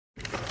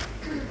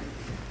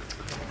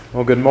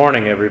Well, good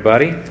morning,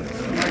 everybody.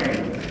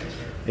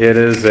 It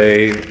is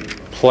a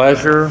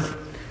pleasure,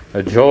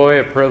 a joy,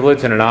 a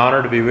privilege, and an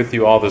honor to be with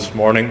you all this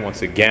morning.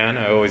 Once again,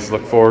 I always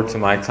look forward to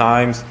my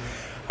times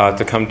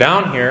to come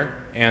down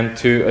here and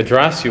to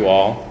address you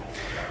all.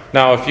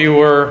 Now, if you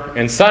were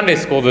in Sunday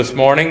school this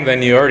morning,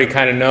 then you already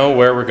kind of know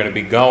where we're going to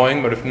be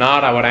going. But if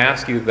not, I would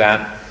ask you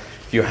that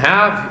if you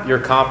have your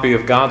copy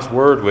of God's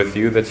Word with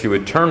you, that you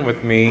would turn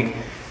with me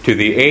to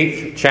the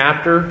 8th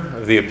chapter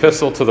of the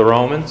Epistle to the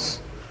Romans.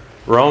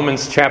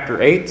 Romans chapter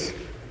 8.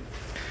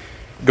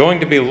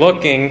 Going to be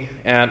looking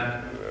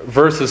at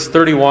verses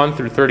 31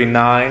 through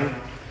 39.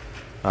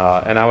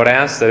 And I would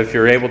ask that if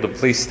you're able to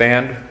please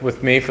stand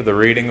with me for the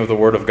reading of the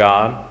Word of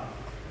God.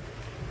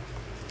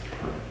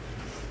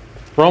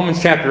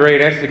 Romans chapter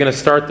 8, actually going to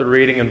start the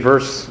reading in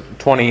verse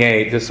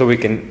 28, just so we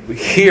can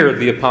hear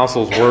the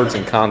apostles' words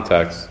in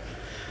context.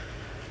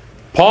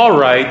 Paul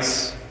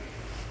writes,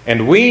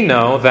 "And we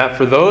know that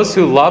for those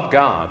who love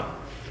God,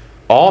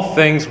 all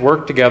things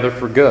work together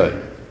for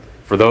good,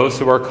 for those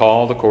who are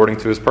called according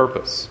to His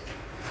purpose.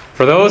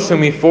 For those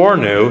whom He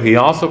foreknew, He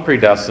also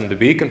predestined to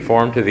be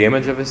conformed to the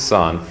image of His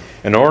Son,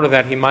 in order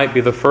that He might be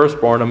the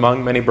firstborn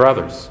among many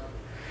brothers.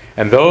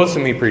 And those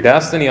whom He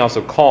predestined, He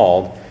also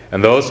called,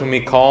 and those whom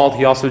He called,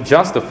 He also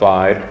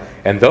justified,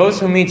 and those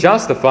whom He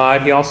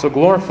justified, He also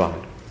glorified.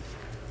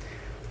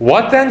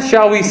 What then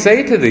shall we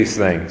say to these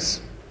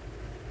things?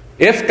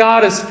 If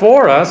God is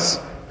for us,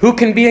 who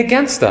can be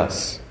against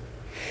us?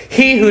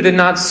 He who did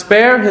not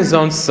spare His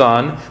own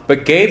Son,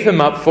 but gave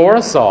Him up for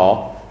us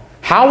all,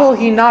 how will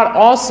He not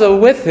also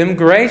with Him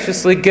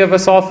graciously give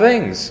us all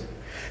things?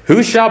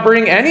 Who shall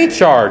bring any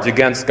charge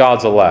against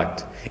God's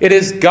elect? It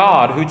is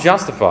God who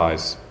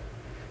justifies.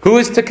 Who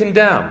is to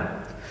condemn?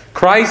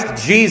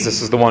 Christ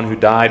Jesus is the one who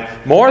died.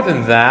 More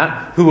than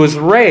that, who was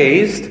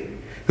raised,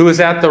 who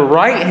is at the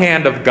right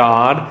hand of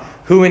God,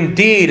 who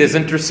indeed is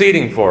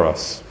interceding for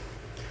us.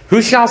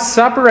 Who shall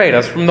separate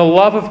us from the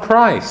love of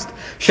Christ?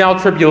 Shall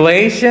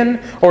tribulation,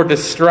 or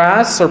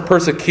distress, or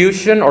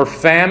persecution, or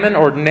famine,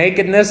 or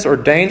nakedness, or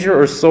danger,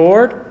 or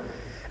sword?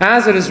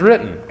 As it is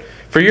written,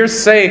 for your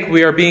sake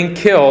we are being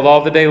killed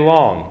all the day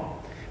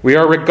long. We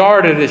are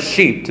regarded as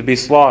sheep to be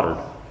slaughtered.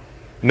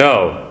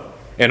 No,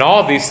 in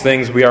all these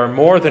things we are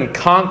more than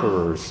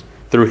conquerors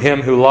through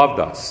Him who loved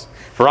us.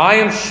 For I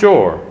am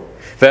sure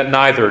that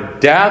neither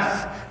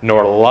death,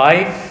 nor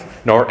life,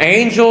 nor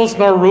angels,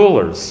 nor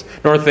rulers,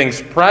 nor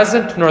things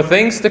present, nor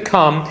things to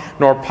come,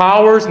 nor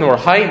powers, nor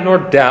height, nor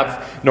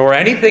depth, nor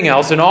anything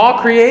else in all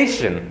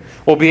creation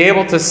will be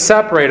able to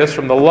separate us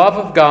from the love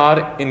of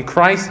God in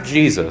Christ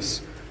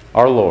Jesus,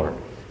 our Lord."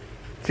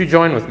 If you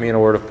join with me in a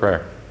word of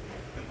prayer.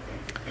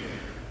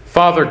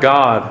 Father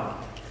God,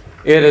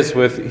 it is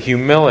with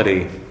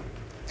humility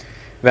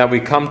that we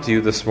come to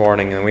you this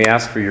morning and we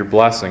ask for your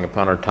blessing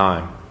upon our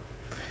time.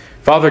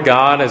 Father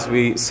God, as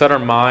we set our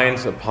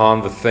minds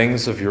upon the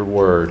things of your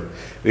word,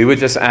 we would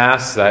just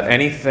ask that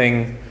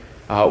anything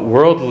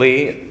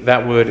worldly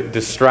that would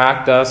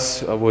distract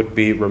us would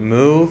be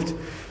removed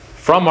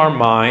from our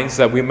minds,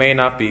 that we may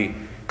not be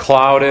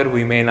clouded,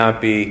 we may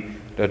not be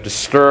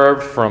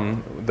disturbed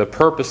from the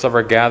purpose of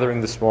our gathering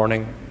this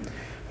morning.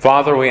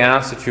 Father, we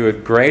ask that you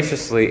would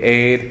graciously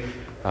aid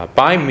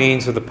by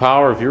means of the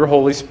power of your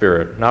Holy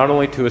Spirit, not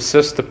only to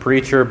assist the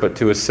preacher, but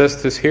to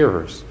assist his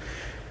hearers,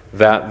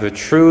 that the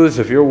truths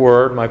of your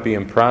word might be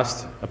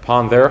impressed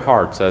upon their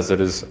hearts as it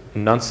is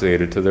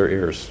enunciated to their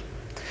ears.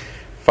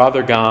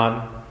 Father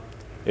God,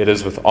 it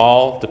is with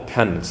all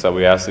dependence that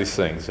we ask these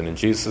things, and in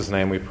Jesus'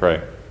 name we pray.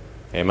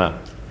 Amen.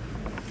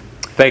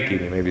 Thank you.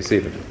 You may be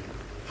seated.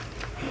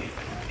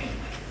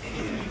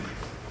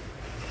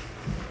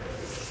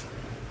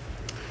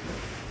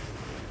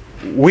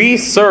 We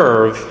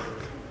serve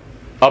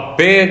a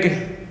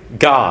big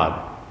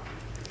God.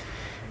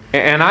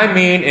 And I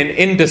mean an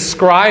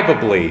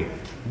indescribably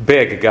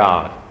big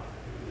God.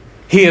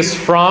 He is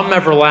from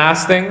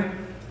everlasting.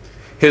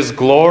 His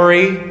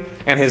glory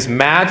and His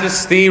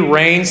majesty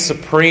reign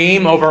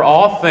supreme over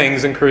all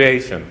things in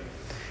creation.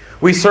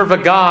 We serve a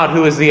God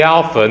who is the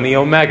Alpha and the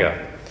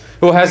Omega,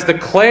 who has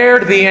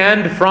declared the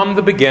end from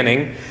the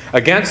beginning,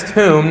 against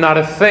whom not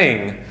a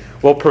thing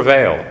will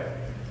prevail.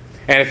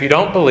 And if you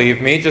don't believe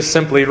me, just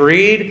simply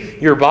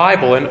read your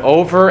Bible, and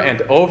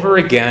over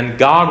again,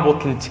 God will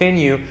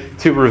continue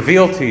to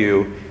reveal to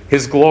you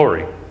His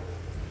glory.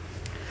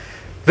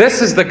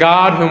 This is the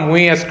God whom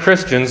we as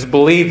Christians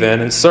believe in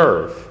and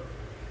serve.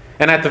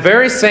 And at the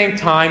very same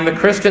time, the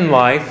Christian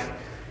life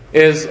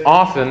is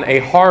often a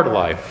hard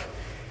life.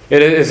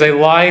 It is a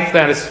life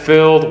that is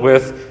filled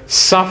with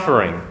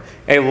suffering,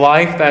 a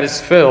life that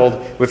is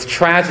filled with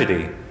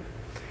tragedy.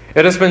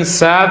 It has been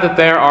said that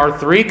there are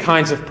three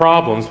kinds of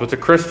problems which a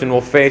Christian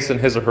will face in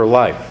his or her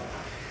life.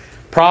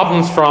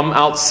 Problems from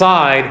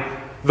outside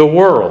the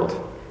world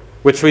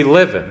which we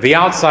live in, the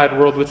outside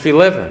world which we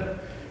live in.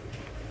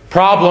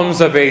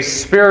 Problems of a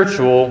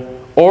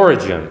spiritual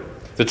origin,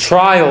 the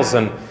trials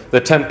and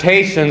the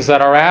temptations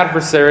that our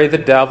adversary, the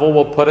devil,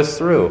 will put us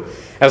through,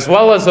 as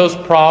well as those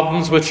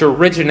problems which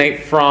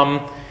originate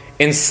from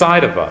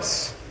inside of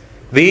us.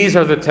 These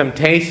are the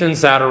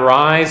temptations that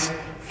arise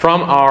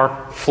from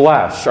our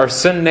flesh, our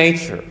sin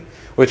nature,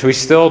 which we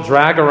still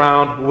drag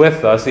around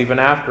with us even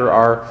after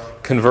our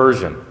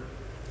conversion.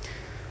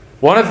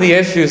 One of the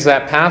issues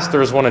that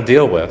pastors want to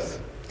deal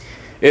with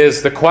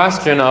is the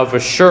question of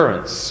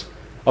assurance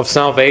of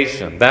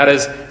salvation. That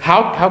is,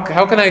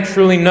 how can I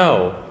truly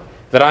know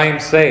that I am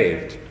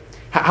saved?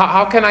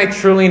 How can I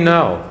truly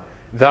know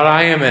that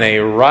I am in a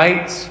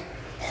right,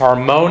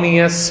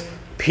 harmonious,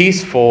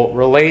 peaceful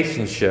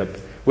relationship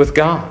with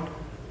God?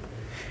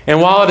 And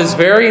while it is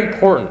very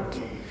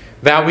important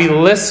that we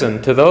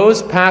listen to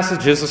those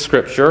passages of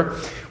Scripture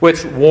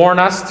which warn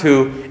us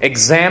to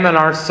examine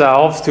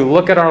ourselves, to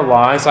look at our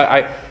lives,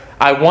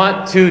 I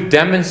want to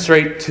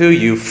demonstrate to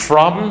you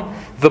from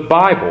the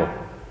Bible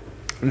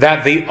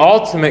that the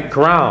ultimate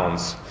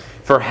grounds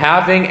for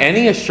having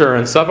any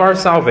assurance of our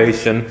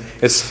salvation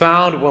is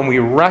found when we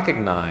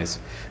recognize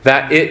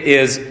that it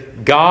is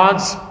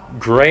God's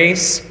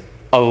grace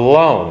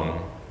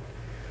alone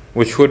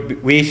which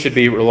we should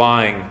be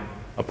relying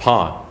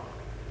upon.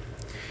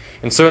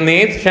 And so in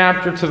the 8th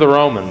chapter to the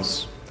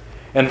Romans,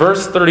 in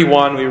verse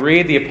 31, we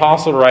read the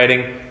apostle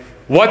writing,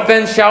 "What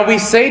then shall we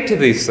say to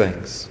these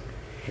things?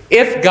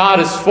 If God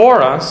is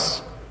for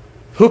us,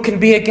 who can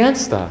be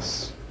against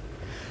us?"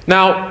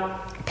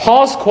 Now,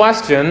 Paul's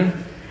question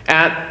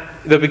at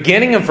the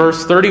beginning of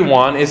verse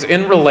 31 is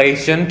in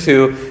relation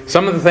to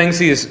some of the things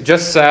he's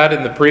just said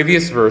in the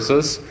previous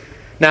verses.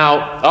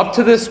 Now, up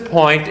to this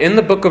point in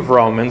the book of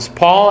Romans,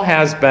 Paul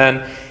has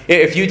been,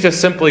 if you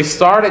just simply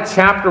start at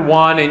chapter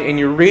 1 and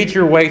you read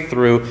your way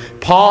through,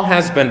 Paul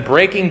has been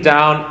breaking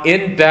down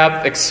in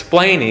depth,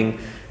 explaining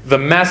the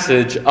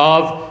message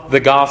of the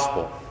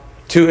gospel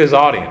to his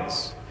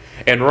audience.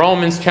 In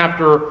Romans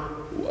chapter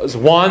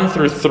 1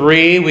 through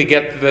 3, we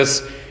get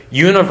this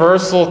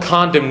universal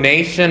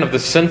condemnation of the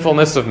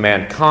sinfulness of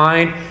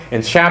mankind.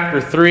 In chapter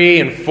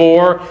 3 and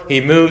 4, he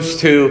moves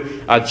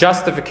to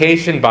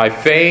justification by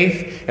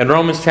faith. In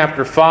Romans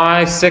chapter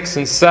 5, 6,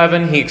 and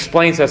 7, he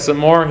explains that some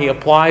more. He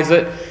applies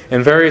it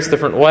in various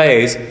different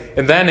ways.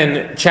 And then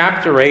in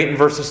chapter 8, in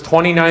verses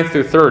 29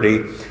 through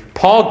 30,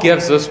 Paul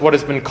gives us what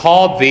has been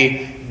called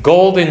the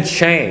golden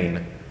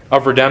chain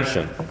of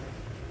redemption,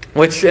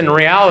 which in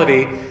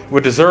reality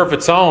would deserve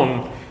its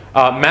own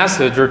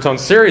message or its own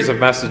series of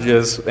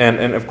messages,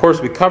 and of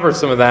course we covered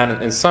some of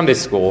that in Sunday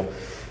school.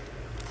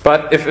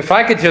 But if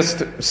I could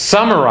just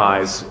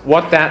summarize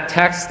what that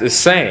text is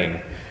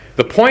saying,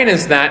 the point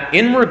is that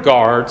in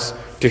regards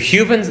to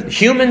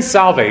human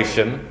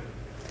salvation,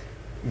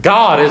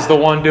 God is the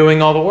one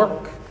doing all the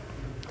work.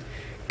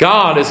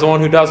 God is the one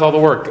who does all the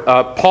work.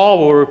 Paul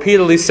will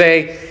repeatedly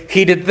say,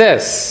 He did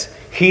this,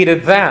 He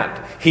did that.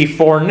 He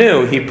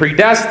foreknew, He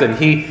predestined,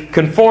 He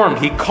conformed,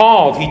 He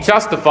called, He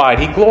justified,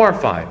 He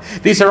glorified.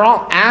 These are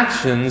all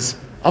actions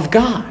of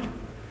God.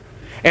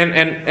 And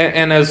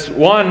as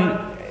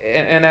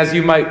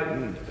you might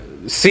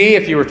see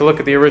if you were to look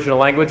at the original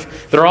language,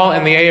 they're all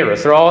in the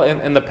aorist. They're all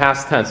in the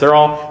past tense. They're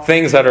all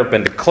things that have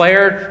been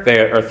declared.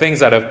 They are things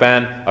that have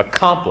been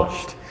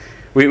accomplished.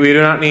 We do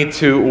not need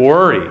to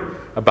worry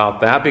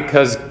about that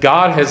because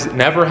God has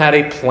never had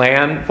a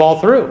plan fall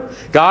through.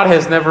 God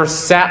has never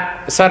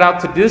set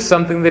out to do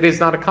something that He has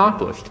not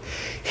accomplished.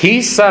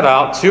 He set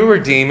out to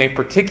redeem a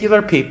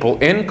particular people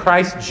in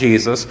Christ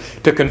Jesus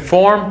to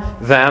conform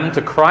them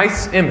to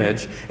Christ's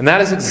image, and that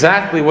is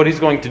exactly what He's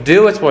going to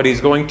do. It's what He's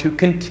going to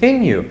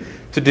continue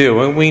to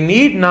do. And we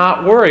need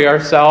not worry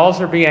ourselves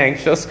or be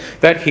anxious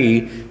that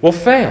He will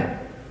fail.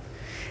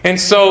 And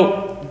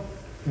so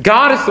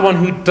God is the one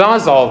who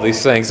does all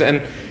these things.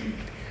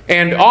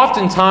 And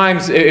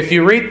oftentimes, if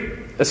you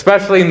read,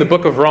 especially in the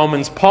book of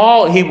Romans,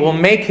 Paul, he will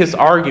make his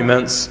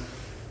arguments,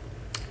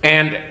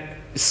 and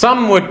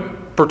some would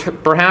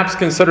perhaps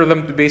consider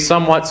them to be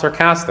somewhat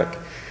sarcastic.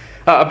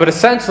 But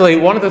essentially,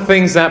 one of the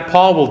things that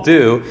Paul will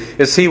do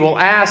is he will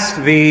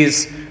ask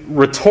these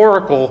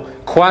rhetorical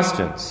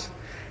questions.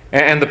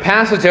 And the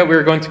passage that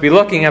we're going to be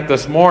looking at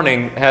this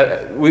morning,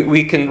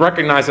 we can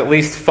recognize at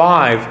least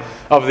 5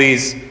 of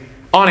these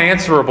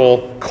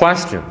unanswerable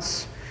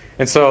questions.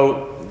 And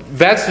so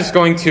that's just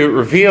going to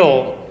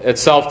reveal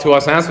itself to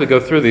us as we go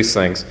through these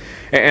things.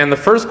 And the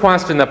first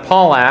question that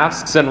Paul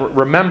asks, and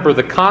remember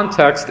the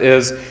context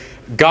is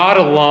God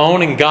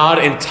alone and God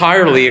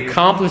entirely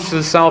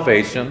accomplishes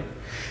salvation.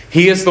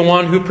 He is the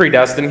one who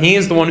predestined. He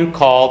is the one who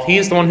called. He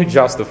is the one who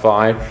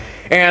justified.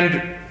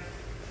 And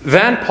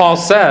then Paul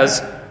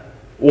says,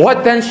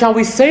 what then shall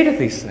we say to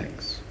these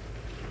things?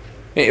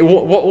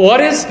 What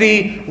is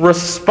the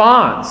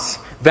response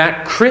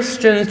that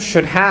Christians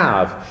should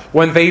have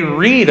when they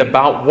read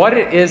about what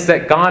it is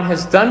that God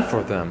has done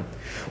for them?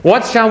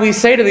 What shall we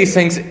say to these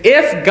things?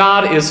 If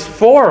God is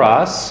for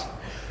us,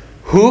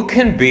 who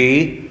can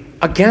be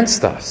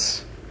against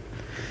us?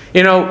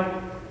 You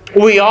know,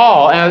 we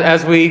all,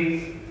 as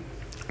we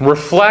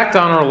reflect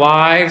on our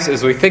lives,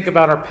 as we think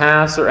about our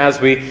past, or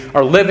as we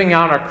are living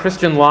out our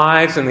Christian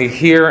lives in the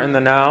here and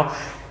the now,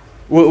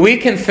 we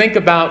can think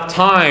about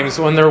times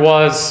when there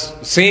was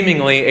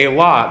seemingly a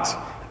lot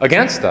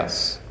against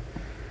us.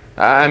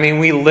 I mean,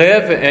 we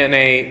live in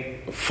a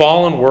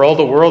fallen world,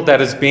 a world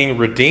that is being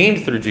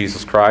redeemed through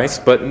Jesus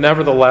Christ, but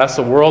nevertheless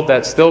a world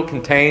that still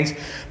contains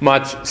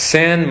much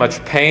sin,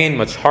 much pain,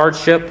 much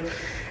hardship,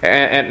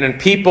 and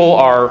people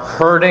are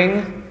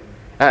hurting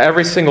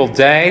every single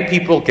day.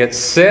 People get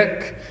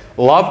sick,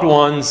 loved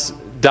ones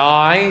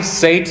die,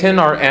 Satan,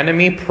 our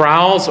enemy,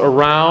 prowls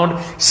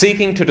around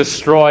seeking to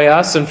destroy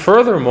us, and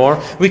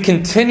furthermore, we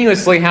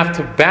continuously have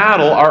to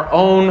battle our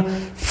own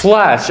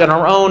flesh and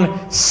our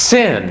own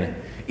sin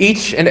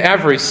each and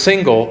every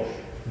single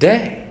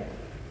day.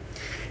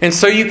 And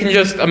so you can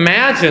just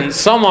imagine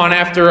someone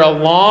after a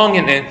long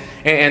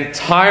and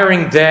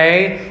tiring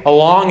day,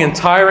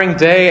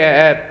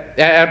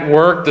 at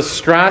work, the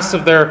stress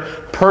of their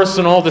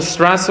personal, the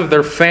stress of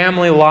their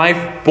family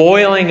life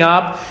boiling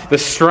up, the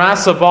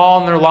stress of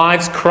all in their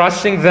lives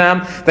crushing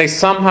them. They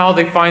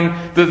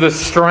find the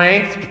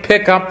strength to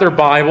pick up their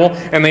Bible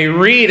and they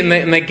read and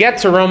they get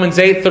to Romans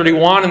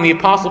 8:31, and the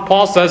Apostle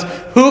Paul says,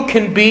 "Who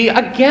can be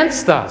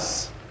against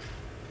us?"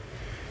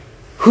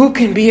 Who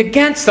can be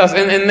against us?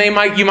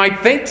 And you might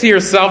think to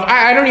yourself,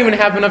 I don't even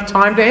have enough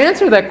time to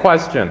answer that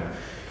question.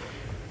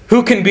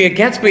 Who can be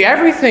against me?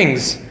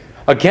 Everything's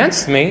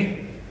against me.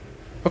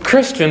 Well,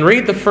 Christian,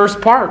 read the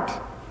first part.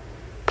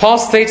 Paul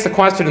states the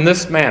question in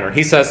this manner.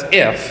 He says,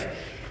 if.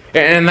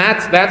 And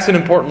that's an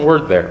important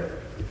word there.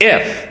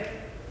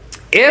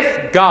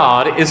 If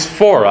God is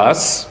for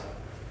us,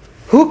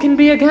 who can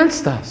be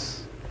against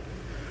us?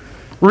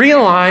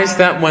 Realize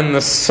that when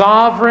the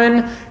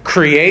sovereign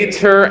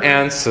creator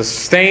and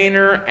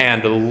sustainer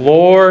and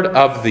Lord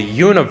of the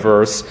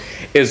universe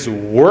is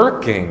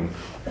working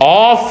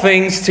all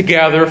things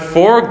together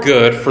for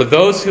good for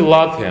those who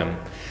love Him,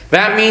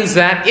 that means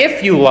that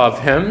if you love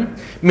Him,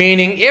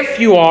 meaning if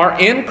you are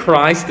in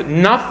Christ,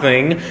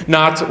 nothing,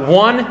 not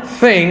one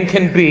thing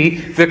can be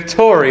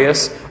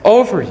victorious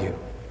over you.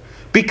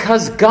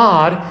 Because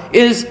God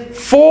is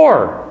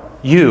for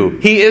you.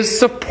 He is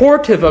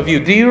supportive of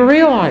you. Do you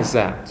realize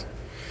that?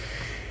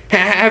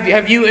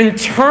 Have you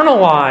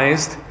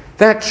internalized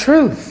that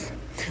truth?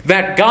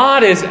 That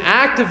God is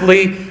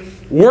actively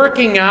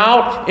working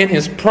out in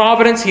His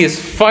providence. He is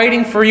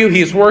fighting for you.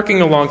 He is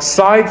working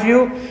alongside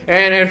you.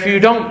 And if you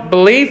don't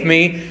believe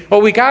me,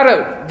 well, we got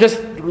to just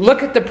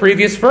look at the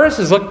previous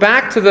verses. Look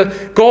back to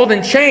the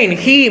golden chain.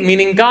 He,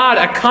 meaning God,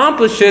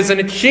 accomplishes and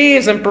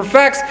achieves and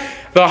perfects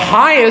the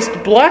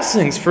highest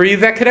blessings for you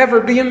that could ever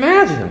be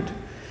imagined.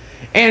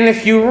 And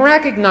if you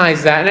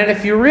recognize that, and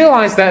if you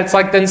realize that, it's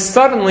like then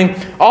suddenly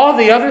all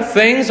the other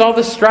things, all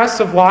the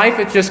stress of life,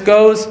 it just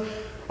goes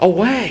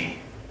away.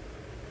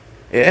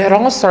 It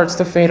all starts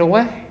to fade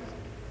away.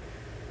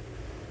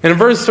 And in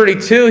verse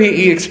 32,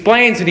 he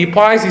explains and he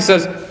applies, he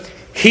says,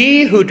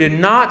 "He who did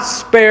not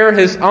spare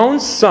His own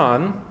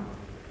Son,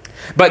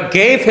 but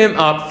gave Him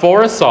up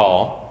for us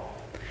all,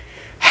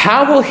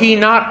 how will He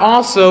not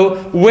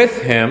also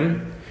with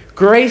Him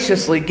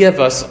graciously give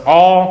us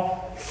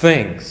all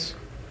things?"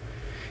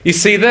 You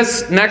see,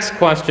 this next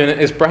question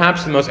is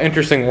perhaps the most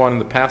interesting one in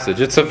the passage.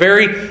 It's a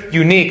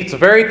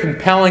very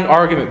compelling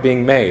argument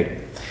being made.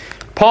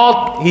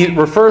 Paul, he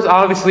refers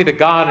obviously to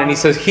God, and he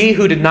says, "He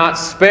who did not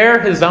spare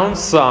His own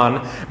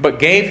Son, but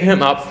gave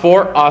Him up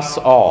for us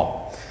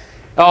all."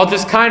 I'll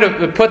just kind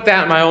of put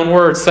that in my own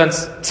words.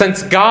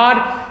 Since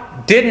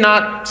God did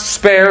not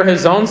spare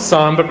His own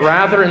Son, but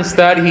rather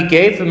instead He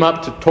gave Him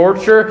up to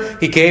torture,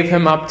 He gave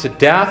Him up to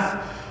death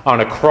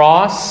on a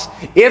cross.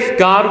 If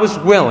God was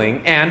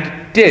willing and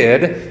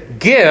did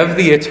give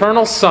the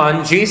eternal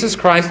Son, Jesus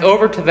Christ,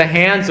 over to the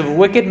hands of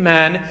wicked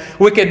men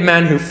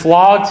who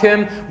flogged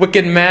Him,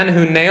 wicked men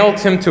who nailed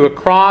Him to a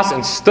cross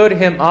and stood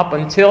Him up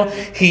until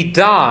He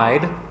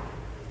died,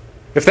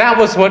 if that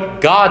was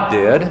what God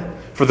did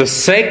for the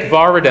sake of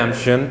our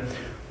redemption,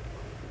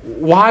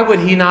 why would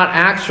He not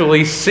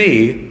actually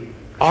see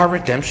our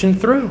redemption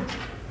through?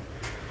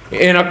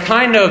 In a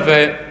kind of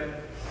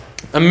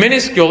a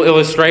minuscule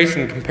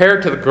illustration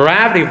compared to the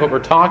gravity of what we're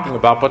talking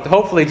about, but to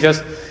hopefully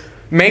just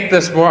make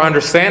this more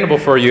understandable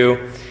for you.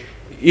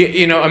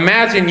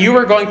 Imagine you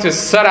were going to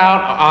set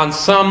out on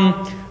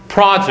some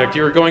project.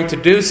 You were going to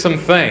do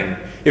something.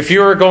 If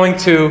you were going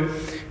to,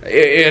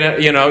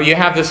 you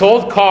have this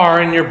old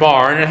car in your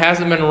barn, and it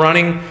hasn't been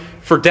running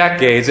for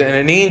decades, and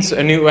it needs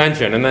a new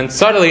engine. And then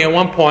suddenly at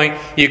one point,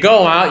 you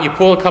go out, you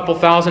pull a couple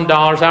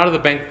 $1,000s out of the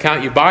bank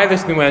account, you buy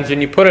this new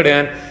engine, you put it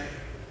in,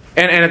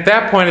 and at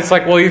that point it's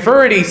like, well, you've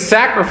already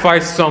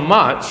sacrificed so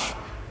much.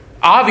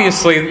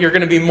 Obviously, you're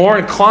going to be more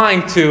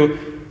inclined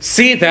to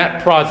see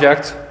that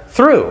project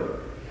through.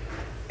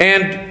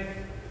 And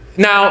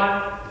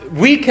now,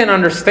 we can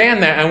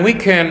understand that and we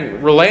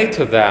can relate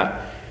to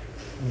that.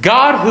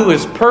 God, who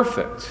is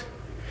perfect,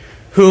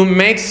 who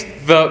makes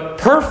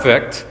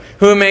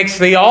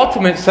the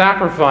ultimate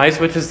sacrifice,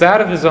 which is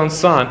that of His own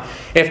Son,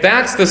 if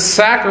that's the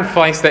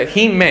sacrifice that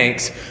He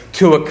makes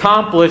to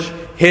accomplish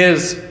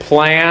His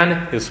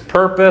plan, His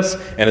purpose,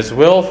 and His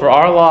will for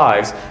our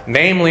lives,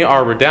 namely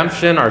our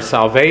redemption, our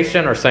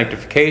salvation, our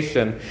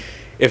sanctification,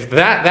 if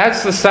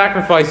that's the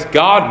sacrifice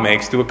God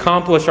makes to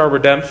accomplish our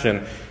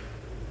redemption,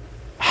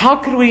 how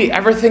could we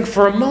ever think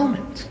for a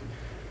moment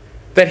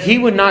that He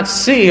would not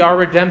see our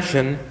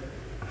redemption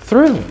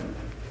through.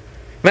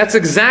 That's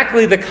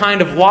exactly the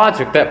kind of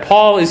logic that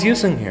Paul is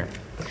using here.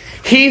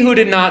 He who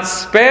did not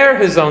spare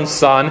His own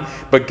Son,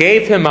 but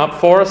gave Him up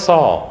for us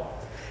all,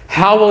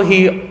 how will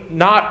He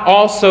not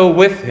also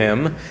with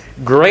Him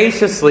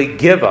graciously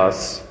give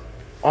us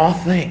all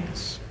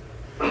things?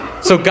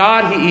 So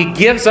God, He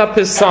gives up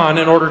His Son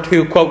in order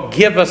to, quote,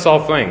 give us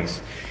all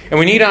things. And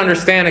we need to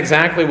understand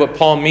exactly what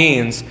Paul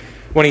means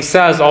when he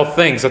says all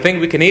things. I think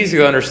we can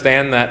easily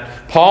understand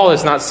that Paul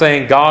is not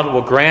saying God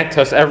will grant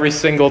us every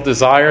single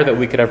desire that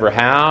we could ever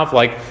have,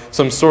 like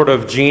some sort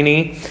of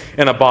genie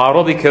in a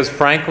bottle, because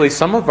frankly,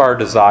 some of our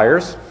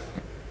desires,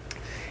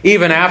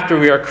 even after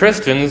we are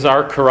Christians,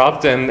 are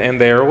corrupt and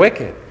they are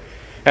wicked.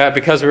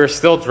 Because we're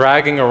still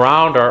dragging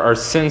around our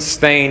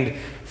sin-stained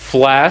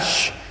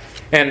flesh.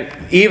 And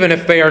even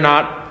if they are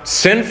not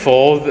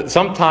sinful,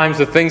 sometimes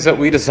the things that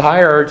we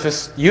desire are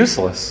just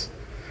useless.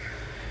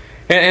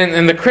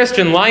 And the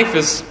Christian life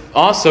is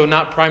also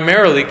not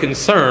primarily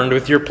concerned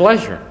with your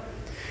pleasure.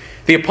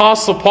 The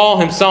Apostle Paul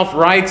himself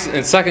writes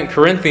in 2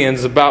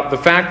 Corinthians about the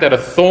fact that a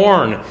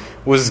thorn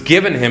was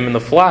given him in the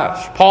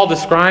flesh. Paul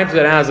describes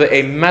it as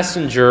a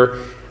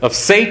messenger of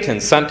Satan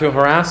sent to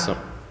harass him.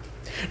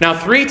 Now,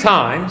 three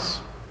times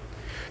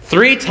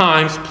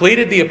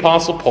pleaded the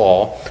Apostle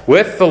Paul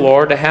with the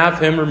Lord to have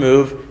him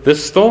remove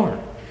this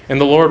thorn. And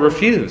the Lord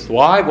refused.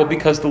 Why? Well,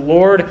 because the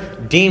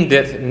Lord deemed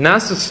it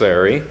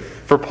necessary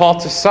for Paul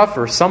to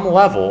suffer some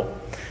level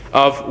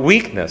of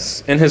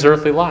weakness in his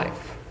earthly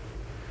life.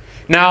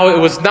 Now, it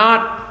was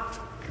not,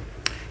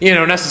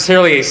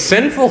 necessarily a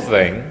sinful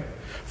thing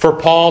for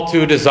Paul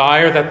to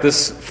desire that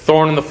this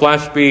thorn in the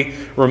flesh be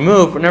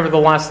removed, but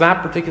nevertheless,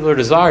 that particular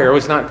desire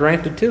was not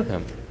granted to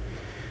him.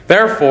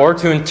 Therefore,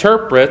 to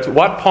interpret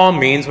what Paul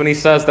means when he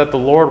says that the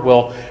Lord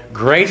will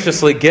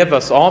graciously give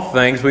us all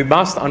things, we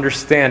must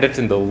understand it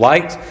in the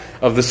light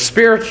of the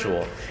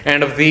spiritual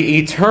and of the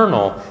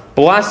eternal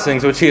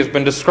blessings which he has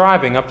been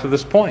describing up to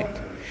this point.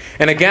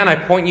 And again, I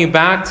point you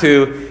back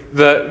to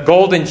the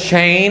golden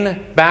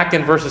chain back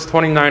in verses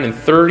 29 and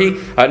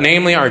 30,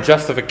 namely our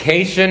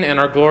justification and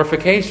our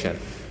glorification.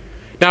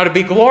 Now, to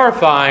be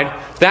glorified,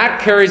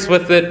 that carries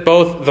with it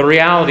both the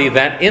reality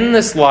that in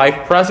this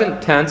life,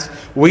 present tense,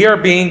 we are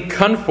being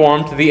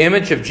conformed to the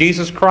image of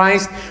Jesus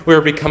Christ. We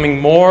are becoming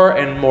more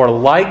and more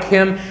like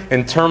Him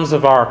in terms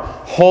of our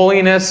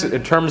holiness,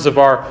 in terms of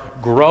our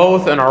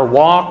growth and our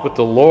walk with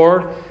the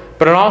Lord.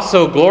 But it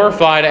also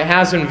glorified, it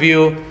has in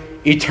view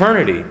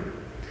eternity.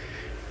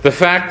 The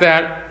fact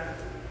that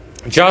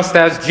just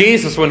as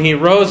Jesus, when He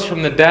rose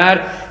from the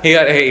dead, He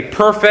had a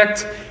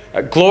perfect,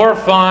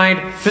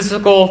 glorified,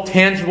 physical,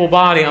 tangible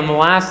body on the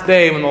last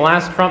day when the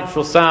last trump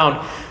shall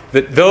sound,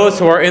 that those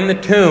who are in the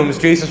tombs,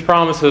 Jesus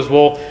promises,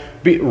 will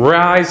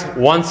rise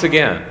once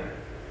again.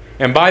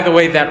 And by the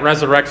way, that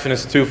resurrection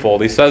is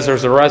twofold. He says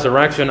there's a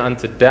resurrection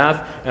unto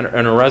death and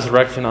a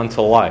resurrection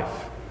unto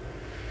life.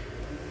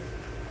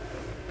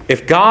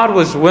 If God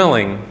was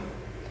willing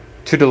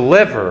to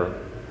deliver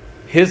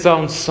His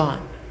own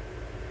Son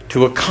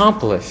to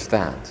accomplish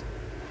that,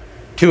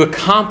 to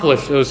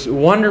accomplish those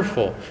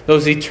wonderful,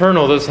 those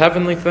eternal, those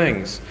heavenly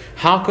things,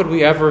 how could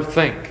we ever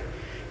think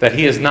that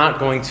He is not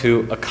going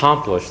to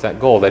accomplish that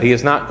goal, that He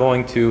is not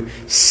going to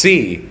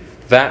see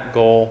that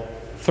goal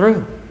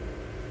through?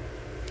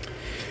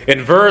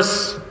 In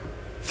verse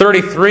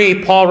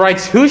 33, Paul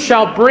writes, "Who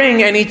shall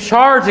bring any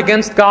charge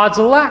against God's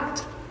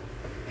elect?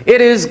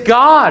 It is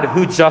God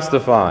who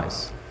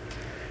justifies."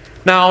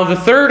 Now, the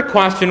third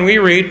question we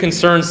read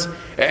concerns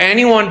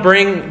anyone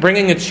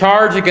bringing a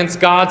charge against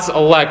God's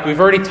elect. We've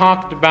already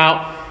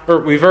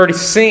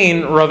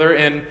seen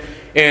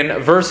in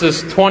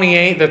verses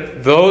 28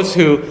 that those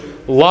who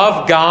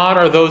love God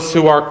are those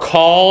who are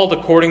called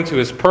according to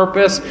His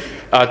purpose.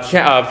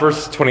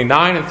 Verses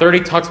 29 and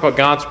 30 talks about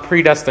God's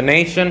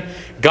predestination.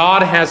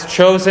 God has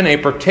chosen a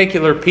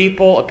particular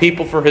people, a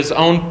people for His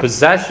own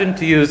possession,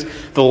 to use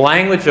the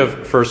language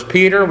of 1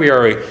 Peter. We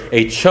are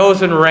a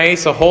chosen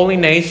race, a holy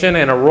nation,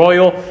 and a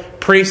royal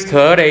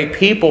priesthood, a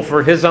people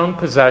for His own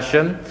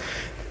possession.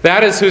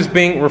 That is who's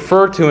being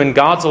referred to in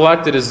God's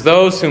elected as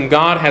those whom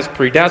God has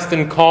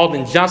predestined, called,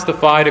 and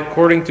justified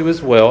according to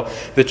His will.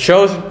 The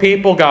chosen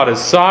people God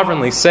has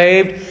sovereignly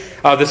saved.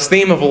 This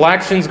theme of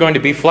election is going to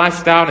be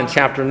fleshed out in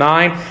chapter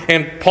 9.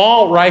 And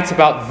Paul writes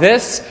about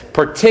this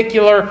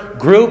particular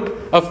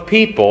group of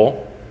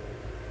people.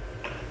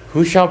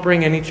 Who shall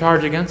bring any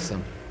charge against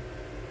them?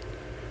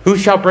 Who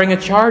shall bring a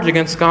charge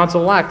against God's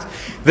elect?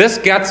 This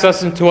gets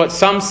us into what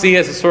some see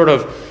as a sort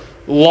of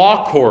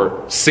law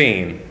court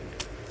scene.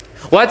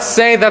 Let's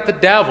say that the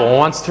devil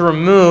wants to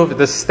remove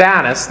the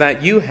status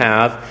that you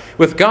have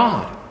with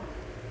God.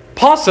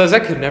 Paul says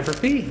that could never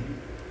be.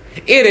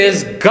 It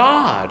is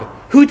God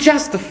who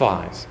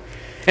justifies.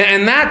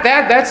 And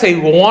that's a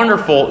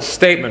wonderful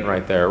statement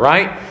right there,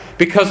 right?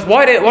 Because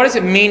what does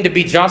it mean to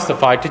be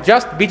justified?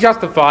 To be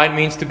justified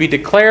means to be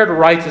declared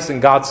righteous in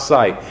God's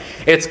sight.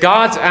 It's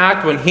God's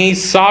act when He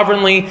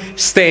sovereignly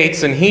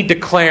states and He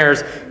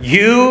declares,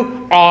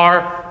 "You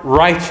are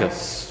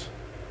righteous."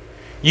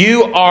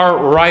 You are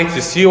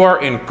righteous. You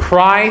are in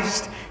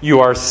Christ. You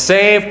are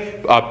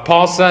saved.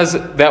 Paul says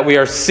that we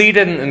are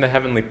seated in the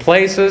heavenly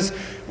places.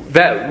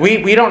 That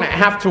we don't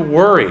have to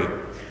worry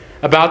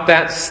about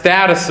that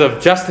status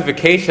of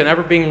justification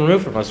ever being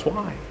removed from us.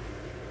 Why?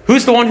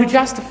 Who's the one who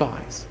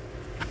justifies?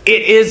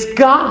 It is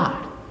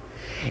God.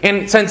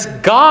 And since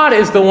God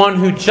is the one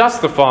who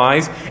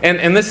justifies,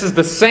 and this is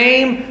the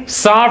same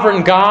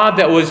sovereign God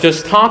that was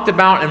just talked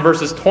about in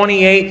verses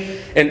 28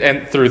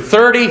 and through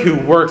 30, who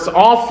works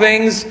all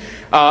things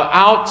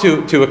out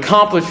to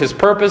accomplish His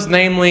purpose,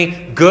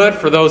 namely good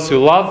for those who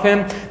love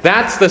Him.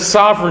 That's the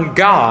sovereign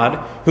God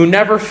who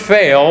never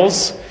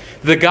fails,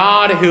 the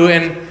God who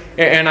in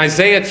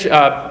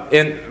Isaiah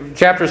in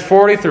chapters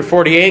 40 through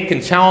 48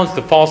 can challenge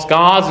the false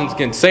gods and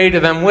can say to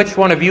them, which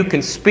one of you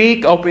can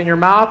speak? Open your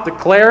mouth,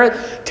 declare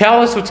it,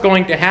 tell us what's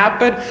going to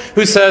happen.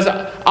 Who says,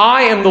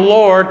 I am the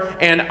Lord,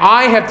 and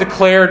I have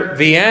declared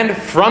the end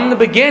from the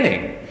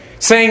beginning,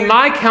 saying,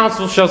 my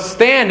counsel shall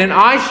stand, and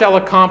I shall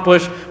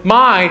accomplish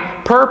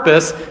my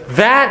purpose.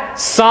 That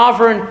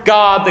sovereign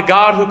God, the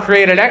God who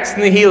created ex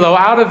nihilo,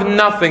 out of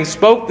nothing,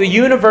 spoke the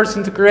universe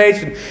into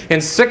creation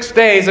in 6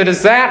 days. It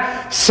is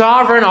that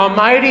sovereign,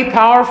 almighty,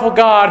 powerful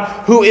God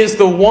who is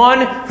the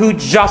one who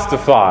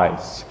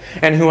justifies,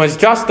 and who has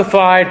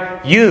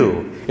justified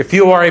you, if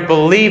you are a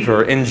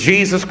believer in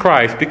Jesus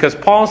Christ, because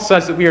Paul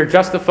says that we are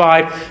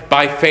justified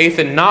by faith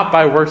and not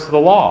by works of the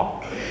law.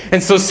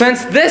 And so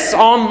since this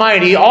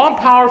almighty,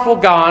 all-powerful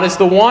God is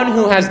the one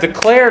who has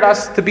declared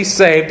us to be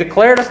saved,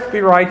 declared us to be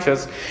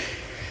righteous,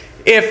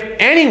 if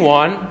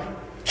anyone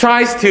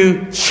tries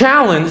to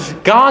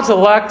challenge God's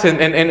elect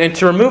and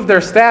to remove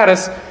their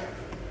status,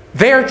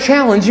 they are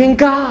challenging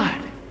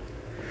God.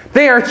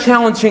 They are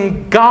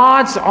challenging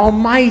God's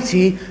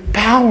almighty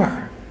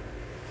power.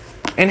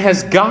 And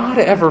has God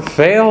ever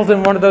failed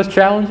in one of those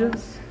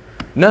challenges?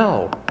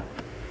 No.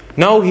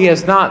 No, He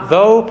has not.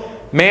 Though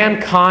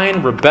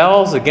mankind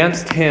rebels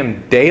against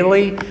Him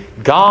daily,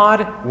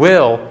 God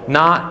will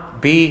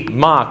not be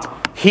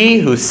mocked. He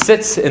who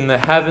sits in the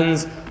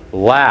heavens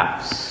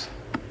laughs.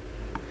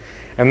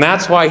 And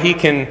that's why He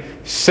can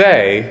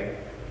say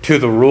to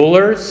the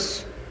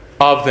rulers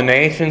of the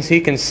nations,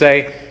 He can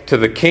say to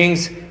the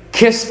kings,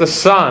 kiss the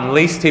Son,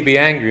 lest He be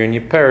angry and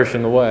you perish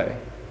in the way.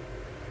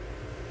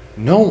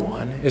 No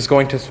one is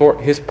going to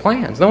thwart His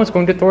plans. No one's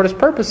going to thwart His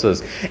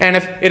purposes. And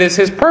if it is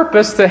His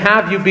purpose to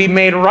have you be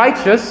made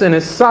righteous in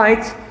His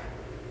sight,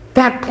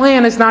 that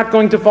plan is not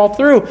going to fall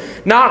through.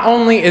 Not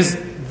only is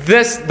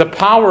this the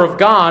power of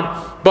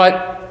God,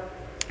 but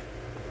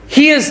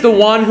He is the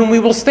one whom we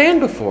will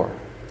stand before.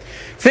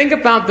 Think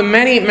about the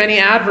many, many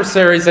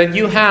adversaries that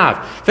you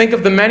have. Think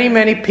of the many,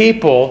 many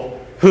people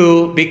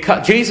who,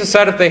 because Jesus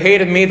said, if they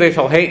hated me, they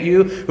shall hate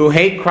you, who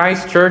hate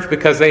Christ's church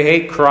because they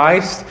hate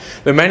Christ.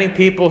 There are many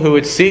people who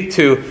would seek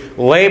to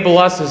label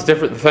us as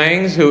different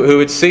things, who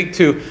would seek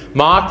to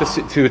mock,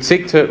 who would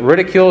seek to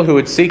ridicule, who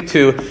would seek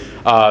to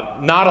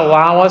not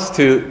allow us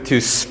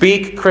to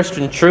speak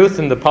Christian truth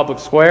in the public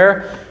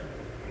square.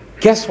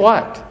 Guess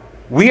what?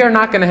 We are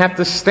not going to have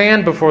to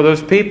stand before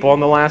those people on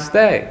the last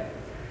day.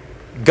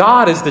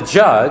 God is the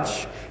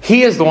judge.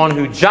 He is the one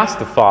who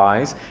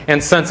justifies.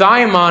 And since I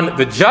am on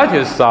the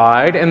judge's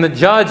side, and the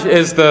judge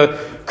is the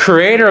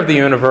creator of the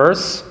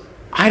universe,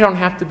 I don't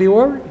have to be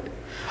worried.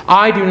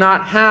 I do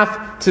not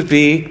have to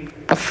be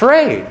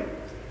afraid.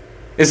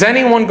 Is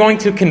anyone going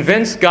to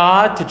convince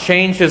God to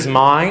change His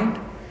mind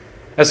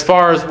as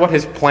far as what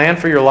His plan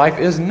for your life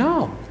is?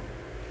 No.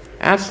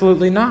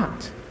 Absolutely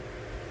not.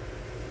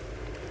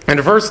 And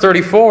in verse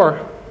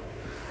 34,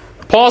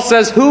 Paul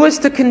says, who is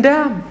to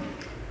condemn?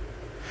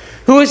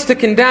 Who is to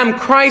condemn?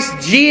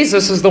 Christ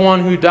Jesus is the one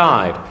who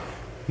died.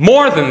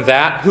 More than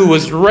that, who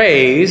was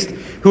raised,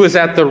 who is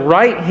at the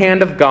right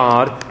hand of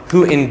God,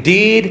 who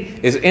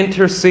indeed is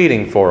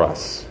interceding for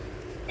us.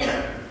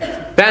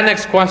 That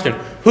next question,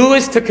 who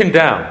is to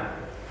condemn,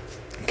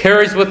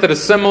 carries with it a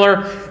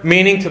similar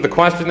meaning to the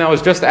question that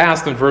was just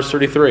asked in verse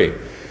 33.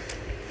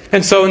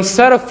 And so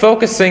instead of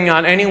focusing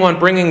on anyone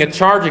bringing a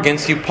charge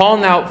against you, Paul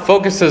now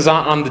focuses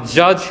on the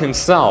judge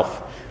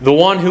himself, the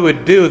one who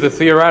would do the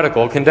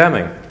theoretical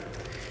condemning.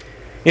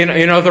 You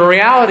know, the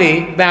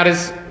reality that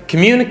is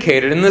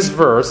communicated in this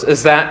verse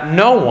is that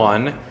no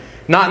one,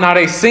 not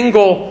a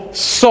single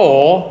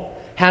soul,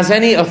 has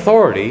any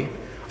authority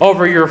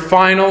over your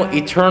final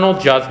eternal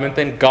judgment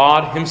than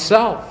God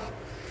Himself.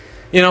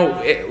 You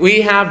know,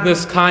 we have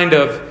this kind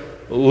of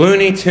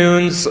Looney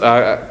Tunes,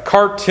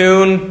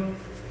 cartoon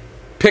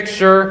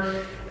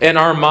picture in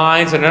our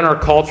minds and in our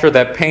culture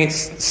that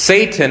paints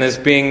Satan as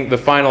being the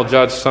final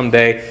judge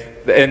someday.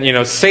 And, you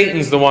know,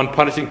 Satan's the one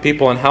punishing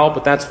people in hell,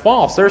 but that's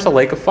false. There's a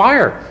lake of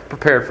fire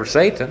prepared for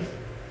Satan.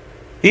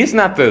 He's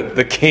not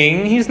the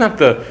king. He's not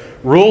the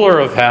ruler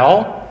of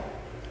hell.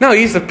 No,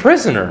 he's the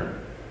prisoner.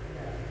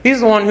 He's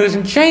the one who's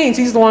in chains.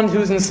 He's the one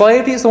who's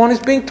enslaved. He's the one who's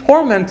being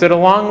tormented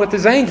along with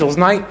his angels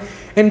night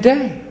and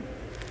day.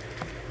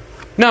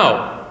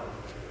 No.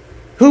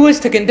 Who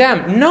is to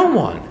condemn? No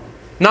one.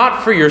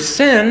 Not for your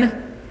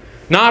sin.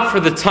 Not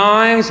for the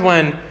times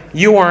when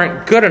you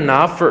aren't good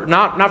enough,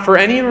 not for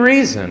any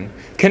reason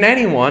can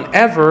anyone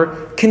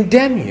ever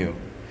condemn you.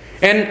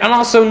 And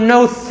also,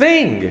 no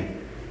thing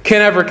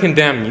can ever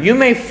condemn you. You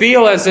may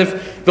feel as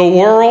if the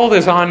world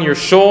is on your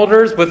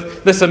shoulders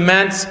with this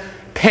immense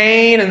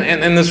pain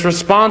and this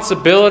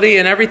responsibility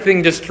and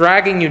everything just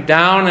dragging you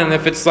down. And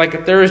if it's like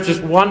if there is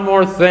just one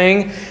more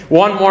thing,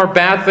 one more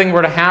bad thing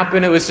were to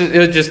happen, it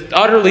would just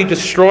utterly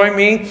destroy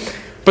me.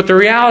 But the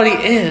reality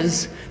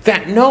is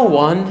that no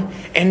one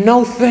and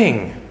no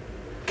thing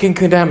can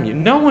condemn you.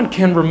 No one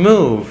can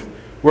remove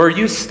where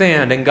you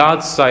stand in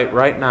God's sight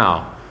right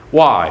now.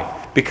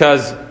 Why?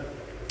 Because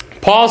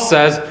Paul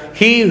says,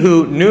 he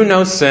who knew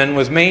no sin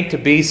was made to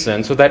be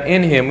sin, so that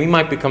in him we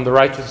might become the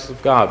righteousness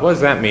of God. What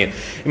does that mean?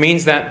 It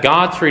means that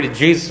God treated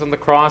Jesus on the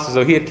cross as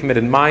though he had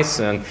committed my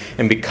sin.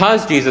 And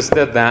because Jesus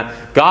did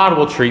that, God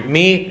will treat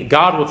me,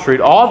 God will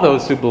treat all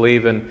those who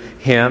believe in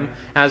him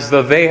as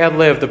though they had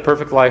lived the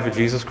perfect life of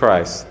Jesus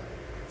Christ.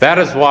 That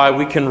is why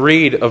we can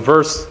read a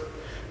verse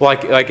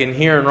like in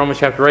here in Romans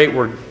chapter 8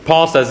 where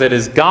Paul says it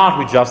is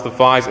God who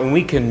justifies, and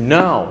we can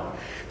know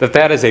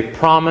that is a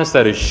promise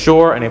that is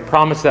sure and a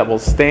promise that will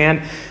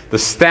stand. The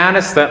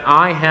status that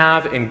I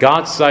have in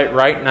God's sight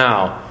right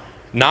now,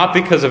 not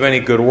because of any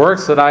good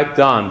works that I've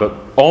done, but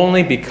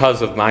only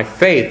because of my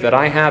faith that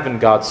I have in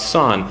God's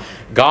Son.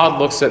 God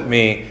looks at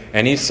me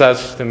and he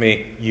says to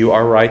me, you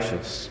are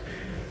righteous.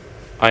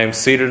 I am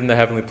seated in the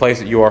heavenly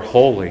place. You are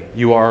holy.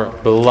 You are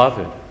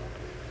beloved.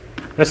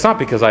 And it's not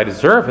because I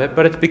deserve it,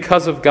 but it's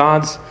because of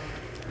God's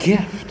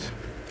gift.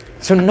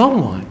 So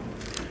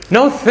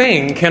no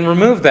thing can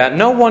remove that.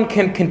 No one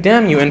can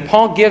condemn you. And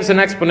Paul gives an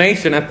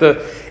explanation at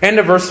the end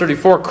of verse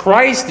 34.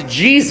 Christ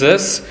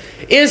Jesus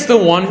is the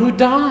one who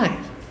died.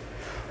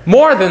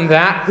 More than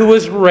that, who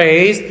was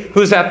raised,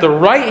 who's at the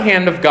right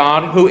hand of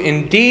God, who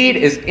indeed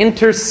is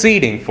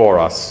interceding for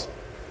us.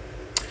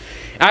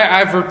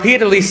 I've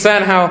repeatedly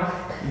said how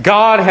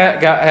God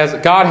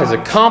has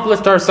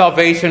accomplished our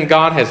salvation.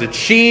 God has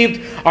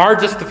achieved our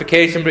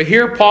justification. But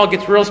here Paul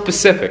gets real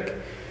specific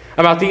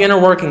about the inner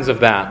workings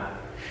of that.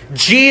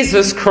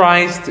 Jesus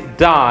Christ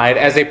died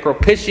as a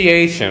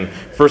propitiation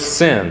for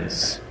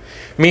sins,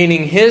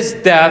 meaning his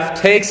death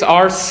takes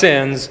our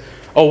sins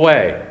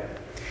away.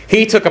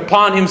 He took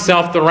upon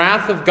himself the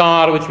wrath of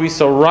God, which we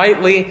so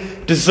rightly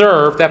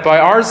deserve, that by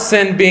our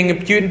sin being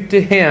imputed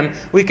to him,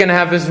 we can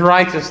have his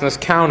righteousness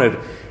counted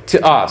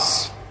to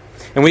us.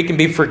 And we can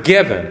be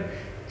forgiven,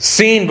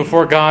 seen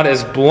before God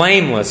as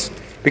blameless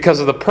because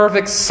of the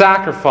perfect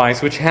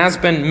sacrifice which has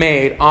been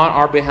made on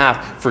our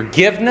behalf.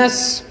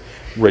 Forgiveness,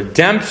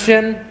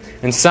 redemption,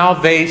 and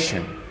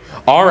salvation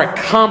are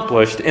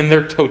accomplished in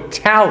their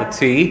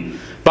totality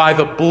by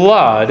the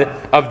blood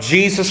of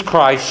Jesus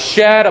Christ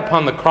shed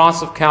upon the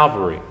cross of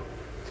Calvary.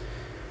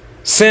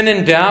 Sin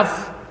and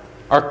death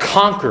are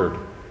conquered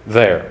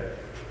there.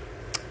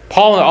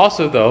 Paul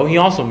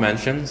also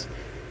mentions,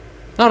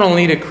 not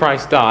only did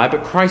Christ die,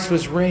 but Christ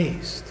was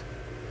raised.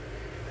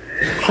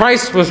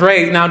 Christ was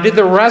raised. Now, did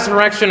the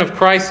resurrection of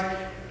Christ,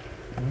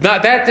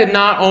 that did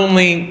not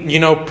only,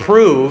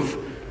 prove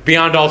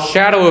beyond all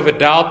shadow of a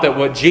doubt that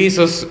what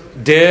Jesus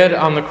did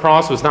on the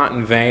cross was not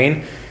in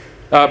vain.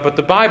 But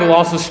the Bible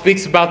also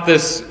speaks about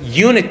this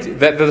unity,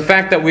 that the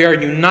fact that we are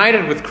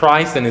united with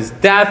Christ in his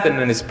death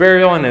and in his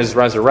burial and his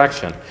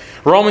resurrection.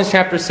 Romans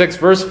chapter 6,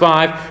 verse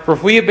 5, for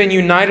if we have been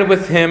united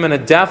with him in a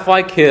death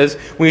like his,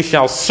 we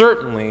shall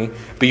certainly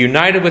be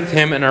united with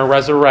him in a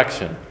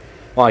resurrection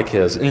like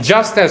his. And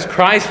just as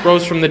Christ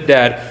rose from the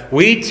dead,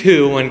 we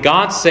too, when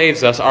God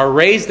saves us, are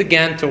raised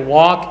again to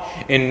walk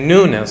in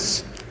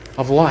newness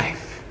of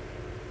life.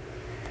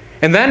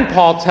 And then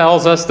Paul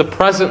tells us the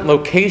present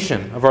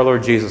location of our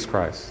Lord Jesus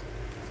Christ.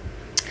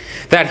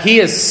 That he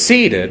is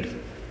seated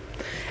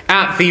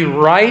at the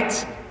right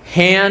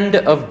hand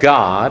of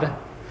God,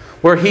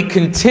 where he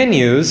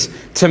continues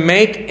to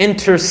make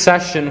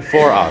intercession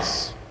for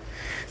us.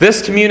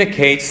 This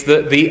communicates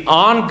the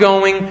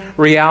ongoing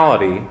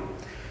reality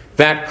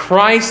that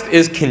Christ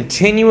is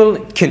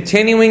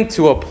continuing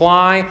to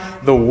apply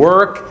the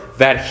work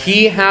that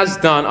he has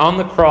done on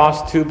the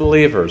cross to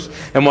believers.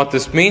 And what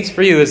this means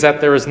for you is that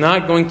there is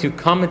not going to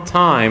come a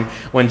time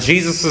when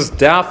Jesus'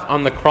 death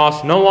on the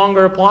cross no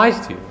longer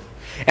applies to you,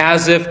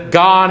 as if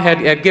God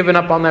had given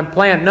up on that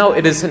plan. No,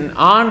 it is an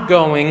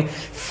ongoing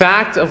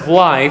fact of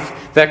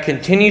life that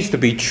continues to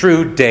be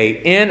true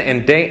day in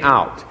and day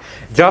out.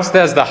 Just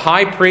as the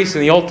high priest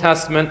in the Old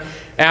Testament,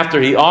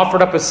 after he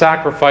offered up a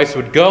sacrifice,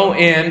 would go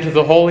into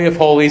the Holy of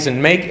Holies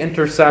and make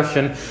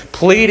intercession,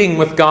 pleading